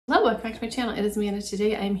Hello, welcome back to my channel. It is Amanda.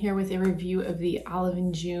 Today I'm here with a review of the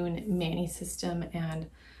Olive&June Mani system and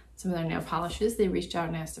some of their nail polishes. They reached out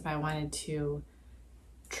and asked if I wanted to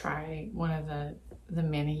try one of the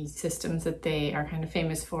Mani systems that they are kind of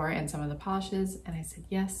famous for and some of the polishes, and I said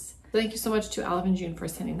yes. Thank you so much to Olive&June for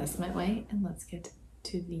sending this my way, and let's get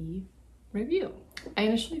to the review. I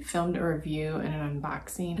initially filmed a review and an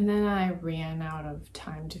unboxing, and then I ran out of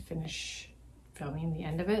time to finish filming the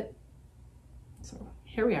end of it. So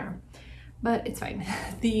here we are, but it's fine.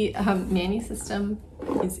 The Mani system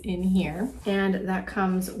is in here, and that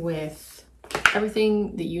comes with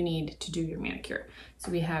everything that you need to do your manicure.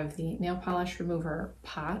 So we have the nail polish remover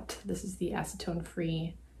pot. This is the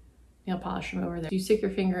acetone-free nail polish remover. You stick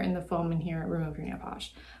your finger in the foam in here, remove your nail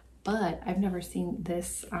polish. But I've never seen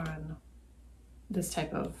this on this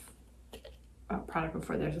type of product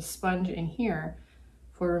before. There's a sponge in here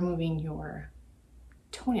for removing your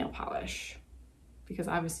toenail polish, because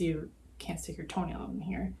obviously you can't stick your toenail in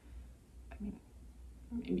here. I mean,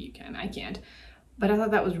 maybe you can, I can't. But I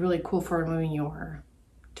thought that was really cool for removing your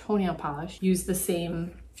toenail polish. Use the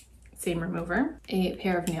same remover. A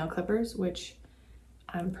pair of nail clippers, which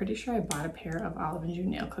I'm pretty sure I bought a pair of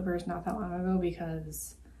Olive&June nail clippers not that long ago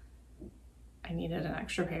because I needed an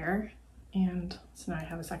extra pair, and so now I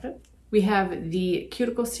have a second. We have the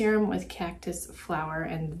cuticle serum with cactus flower,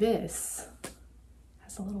 and this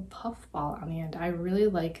a little puff ball on the end. I really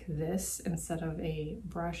like this instead of a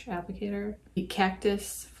brush applicator. The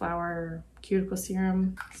cactus flower cuticle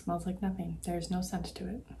serum smells like nothing. There's no scent to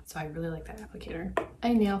it. So I really like that applicator.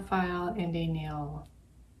 A nail file and a nail,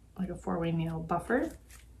 like a 4-way nail buffer.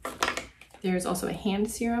 There's also a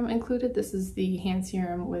hand serum included. This is the hand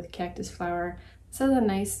serum with cactus flower. This has a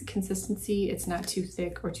nice consistency. It's not too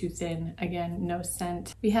thick or too thin. Again, no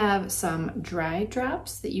scent. We have some dry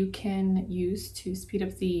drops that you can use to speed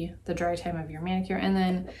up the dry time of your manicure. And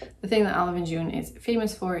then the thing that Olive&June is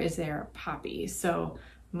famous for is their poppy. So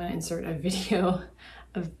I'm gonna insert a video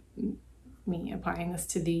of me applying this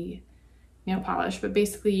to the nail polish. But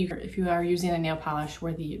basically, if you are using a nail polish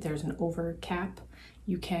where there's an over cap,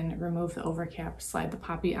 you can remove the over cap, slide the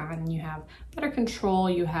poppy on, and you have better control.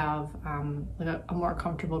 You have like a more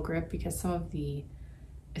comfortable grip, because some of the,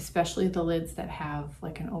 especially the lids that have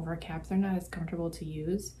like an over cap, they're not as comfortable to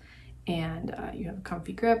use. And you have a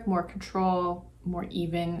comfy grip, more control, more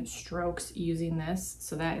even strokes using this.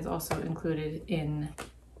 So that is also included in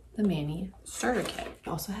the Mani starter kit.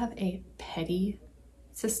 We also have a petty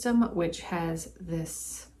system, which has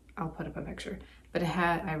this, I'll put up a picture. But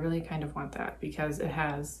I really kind of want that because it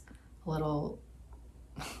has a little,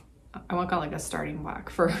 I want to call it like a starting block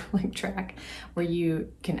for like track, where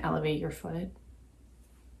you can elevate your foot.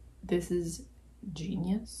 This is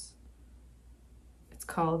genius. It's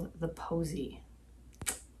called the Posy.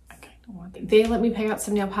 I kind of want that. They let me pick out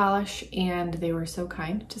some nail polish, and they were so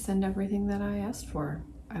kind to send everything that I asked for.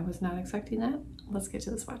 I was not expecting that. Let's get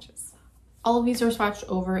to the swatches. All of these are swatched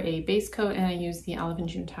over a base coat, and I used the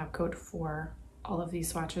Olive&June top coat for all of these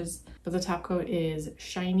swatches. But the top coat is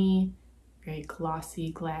shiny, very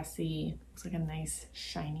glossy, glassy. Looks like a nice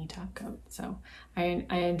shiny top coat. So I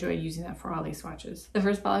enjoyed using that for all these swatches. The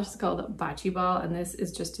first polish is called Bocce Ball, and this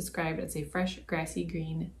is just described as a fresh, grassy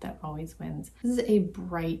green that always wins. This is a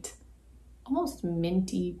bright, almost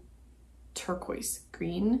minty turquoise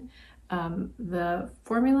green. The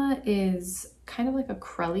formula is kind of like a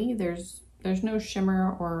crelly. There's no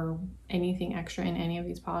shimmer or anything extra in any of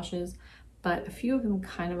these polishes, but a few of them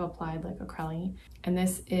kind of applied like a crelly. And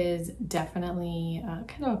this is definitely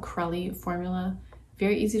kind of a crelly formula.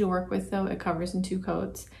 Very easy to work with though. It covers in 2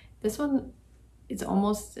 coats. This one, it's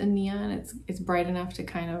almost a neon. It's bright enough to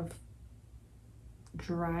kind of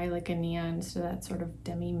dry like a neon, so that sort of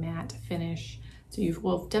demi-matte finish. So you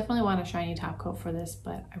will definitely want a shiny top coat for this,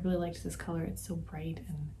 but I really liked this color. It's so bright,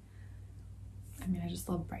 and I mean, I just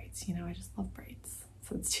love brights, you know, I just love brights.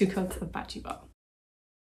 So it's 2 coats of Bocce Ball.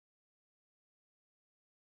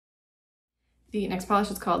 The next polish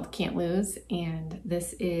is called Can't Lose, and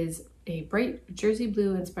this is a bright Jersey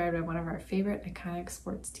blue inspired by one of our favorite iconic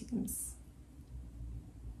sports teams.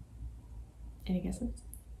 Any guesses?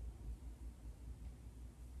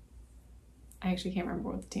 I actually can't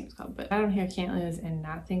remember what the team's called, but I don't hear Can't Lose and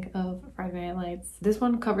not think of Friday Night Lights. This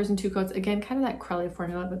one covers in 2 coats. Again, kind of that crelly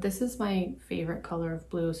formula, but this is my favorite color of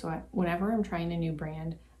blue. So whenever I'm trying a new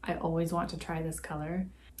brand, I always want to try this color.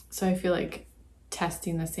 So I feel like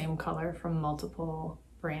testing the same color from multiple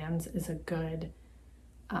brands is a good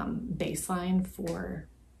baseline for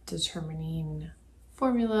determining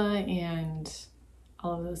formula and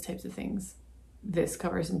all of those types of things. This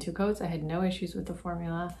covers in 2 coats. I had no issues with the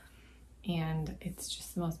formula, and it's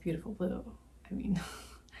just the most beautiful blue. I mean,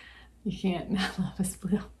 You can't not love this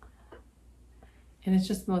blue. And it's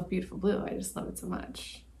just the most beautiful blue. I just love it so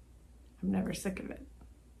much. I'm never sick of it.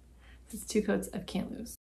 It's 2 coats of Can't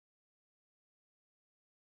Lose.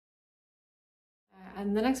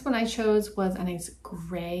 And the next one I chose was a nice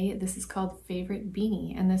gray. This is called Favorite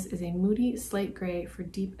Beanie, and this is a moody slate gray for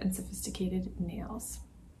deep and sophisticated nails.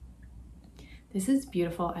 This is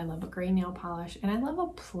beautiful. I love a gray nail polish, and I love a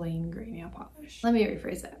plain gray nail polish. Let me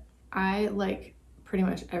rephrase that. I like pretty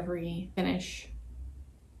much every finish,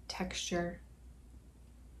 texture.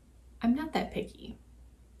 I'm not that picky.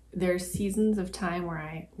 There's seasons of time where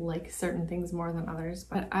I like certain things more than others,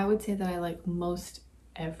 but I would say that I like most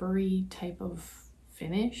every type of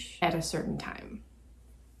finish at a certain time.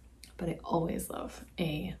 But I always love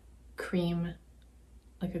a cream,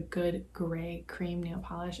 like a good gray cream nail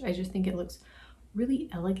polish. I just think it looks really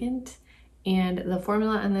elegant, and the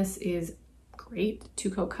formula on this is great.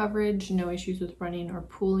 2-coat coverage, no issues with running or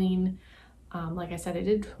pooling. Like I said, I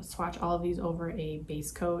did swatch all of these over a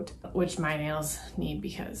base coat, which my nails need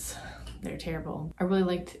because they're terrible. I really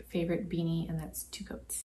liked Favorite Beanie, and that's 2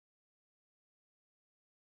 coats.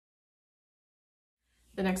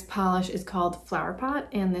 The next polish is called Flower Pot,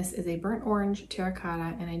 and this is a burnt orange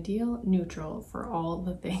terracotta, an ideal neutral for all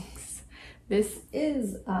the things. This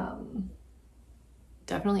is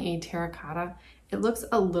definitely a terracotta. It looks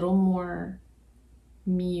a little more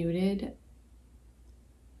muted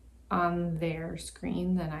on their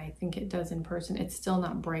screen than I think it does in person. It's still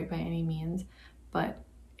not bright by any means, but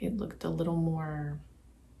it looked a little more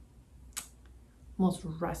almost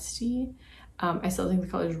rusty. I still think the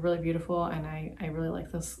color is really beautiful, and I really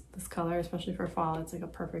like this color, especially for fall. It's like a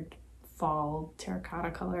perfect fall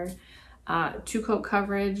terracotta color. 2-coat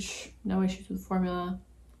coverage, no issues with formula.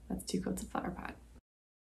 That's 2 coats of Flower Pot.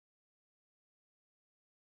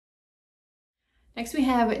 Next we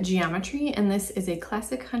have Geometry, and this is a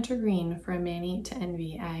classic hunter green for a mani to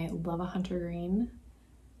envy. I love a hunter green.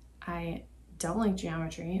 I don't like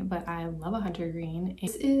Geometry, but I love a hunter green.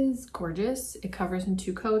 This is gorgeous. It covers in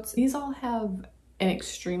 2 coats. These all have an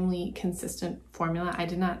extremely consistent formula. I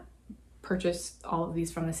did not purchase all of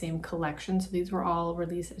these from the same collection, so these were all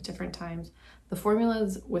released at different times. The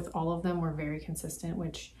formulas with all of them were very consistent,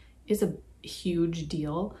 which is a huge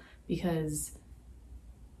deal because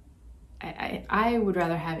I would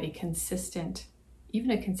rather have a consistent,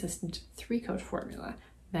 even a consistent 3-coat formula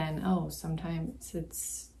than, oh, sometimes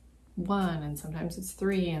it's 1 and sometimes it's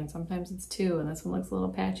 3 and sometimes it's 2 and this one looks a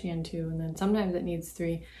little patchy in 2 and then sometimes it needs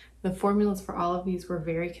 3. The formulas for all of these were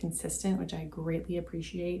very consistent, which I greatly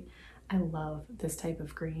appreciate. I love this type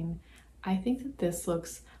of green. I think that this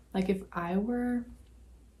looks like if I were,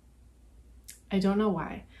 I don't know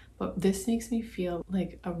why, but this makes me feel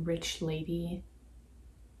like a rich lady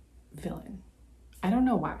villain. I don't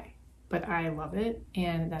know why, but I love it,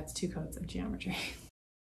 and that's 2 coats of Geometry.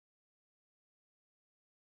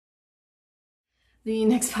 The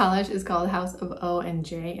next polish is called House of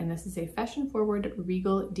O&J, and this is a fashion-forward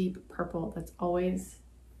regal deep purple that's always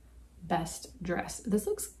best dressed. This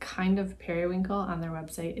looks kind of periwinkle on their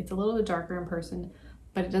website. It's a little bit darker in person,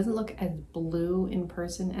 but it doesn't look as blue in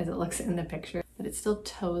person as it looks in the picture, but it still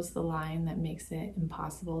toes the line that makes it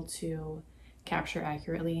impossible to capture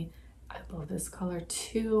accurately. I love this color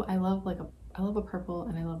too. I love a purple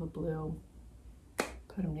and I love a blue.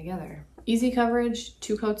 Put them together. Easy coverage,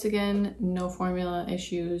 2 coats again, no formula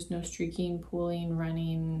issues, no streaking, pooling,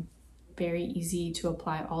 running. Very easy to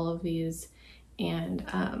apply all of these, and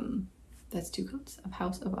that's 2 coats of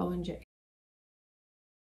House of O&J.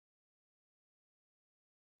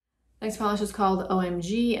 Next polish is called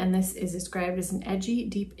OMG, and this is described as an edgy,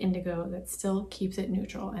 deep indigo that still keeps it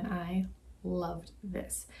neutral, and I loved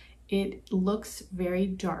this. It looks very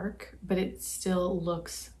dark, but it still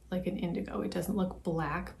looks like an indigo. It doesn't look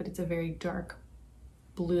black, but it's a very dark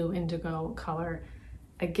blue indigo color.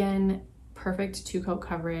 Again, perfect 2-coat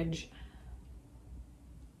coverage.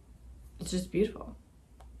 It's just beautiful.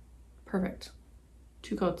 Perfect.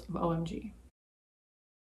 2 coats of OMG.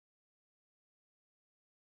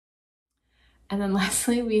 And then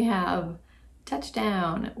lastly, we have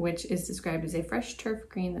Touchdown, which is described as a fresh turf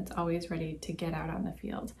green that's always ready to get out on the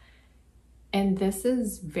field. And this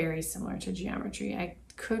is very similar to Geometry. I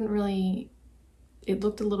couldn't really, it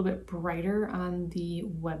looked a little bit brighter on the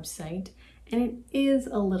website, and it is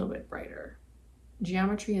a little bit brighter.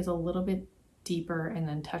 Geometry is a little bit deeper, and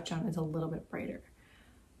then Touchdown is a little bit brighter.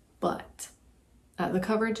 But the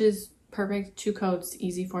coverage is perfect, 2 coats,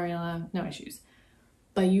 easy formula, no issues.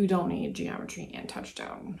 But you don't need Geometry and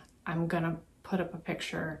Touchdown. I'm gonna put up a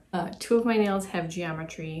picture. 2 of my nails have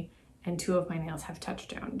Geometry, and 2 of my nails have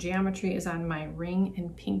Touchdown. Geometry is on my ring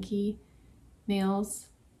and pinky nails,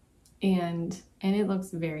 and it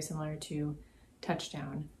looks very similar to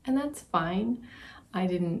Touchdown, and that's fine. I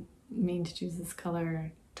didn't mean to choose this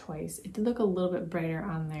color twice. It did look a little bit brighter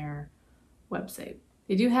on their website.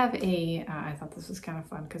 They do have a, I thought this was kind of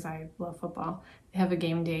fun because I love football. They have a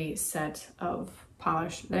game day set of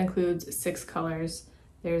polish that includes 6 colors.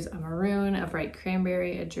 There's a maroon, a bright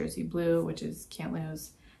cranberry, a jersey blue, which is can't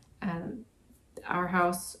lose, and our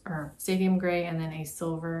house or stadium gray, and then a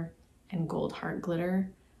silver and gold heart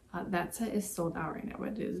glitter. That set is sold out right now, but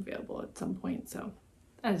it is available at some point, so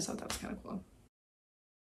I just thought that was kind of cool.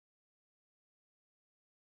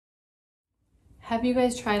 Have you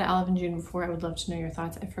guys tried Olive&June before? I would love to know your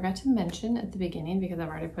thoughts. I forgot to mention at the beginning because I've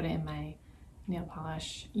already put it in my nail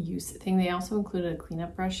polish use thing. They also included a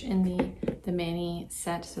cleanup brush in the Mani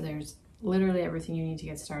set, so there's literally everything you need to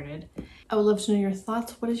get started. I would love to know your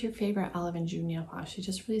thoughts. What is your favorite Olive&June nail polish? They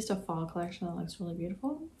just released a fall collection that looks really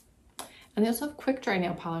beautiful. And they also have quick dry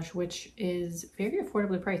nail polish, which is very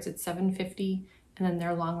affordably priced. It's $7.50, and then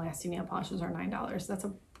their long lasting nail polishes are $9. That's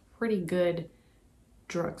a pretty good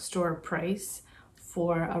drugstore price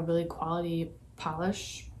for a really quality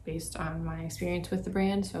polish based on my experience with the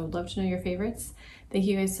brand. So I would love to know your favorites. Thank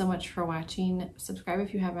you guys so much for watching. Subscribe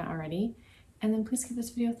if you haven't already, and then please give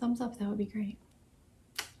this video a thumbs up. That would be great.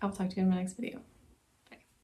 I'll talk to you in my next video.